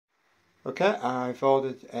Okay, I've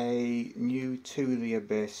ordered a new TUYA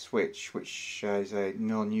based switch which is a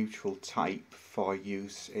no neutral type for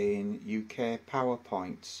use in UK power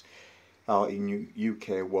points, or in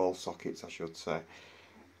UK wall sockets I should say.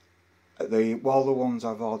 All the ones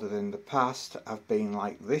I've ordered in the past have been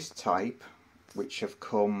like this type, which have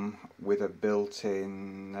come with a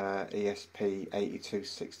built-in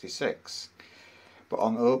ESP8266, but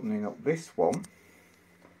on opening up this one,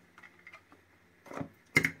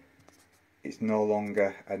 it's no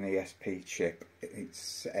longer an ESP chip.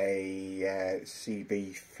 It's a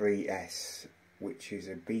CB3S, which is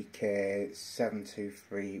a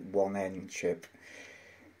BK7231N chip,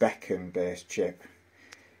 Openbeken based chip.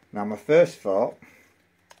 Now my first thought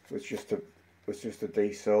was just to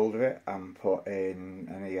desolder it and put in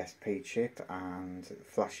an ESP chip and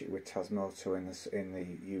flash it with Tasmoto in the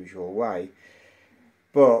usual way.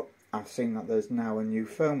 But I've seen that there's now a new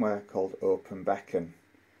firmware called Openbeken.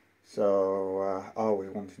 So,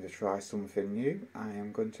 always wanting to try something new, I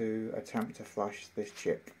am going to attempt to flash this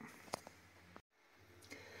chip.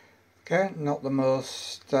 Okay, not the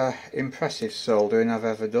most impressive soldering I've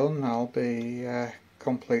ever done, I'll be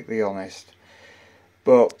completely honest.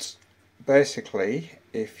 But basically,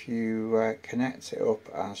 if you connect it up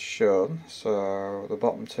as shown, so the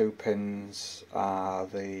bottom two pins are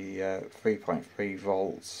the 3.3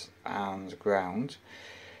 volts and ground,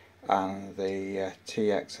 and the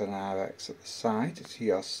TX and RX at the side. It's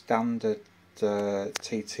your standard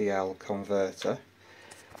TTL converter,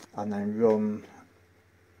 and then run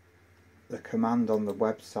the command on the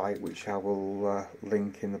website, which I will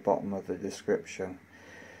link in the bottom of the description.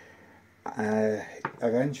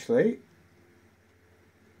 Eventually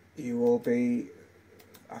you will be,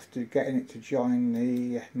 after getting it to join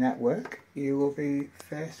the network, you will be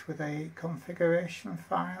faced with a configuration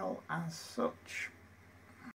file as such.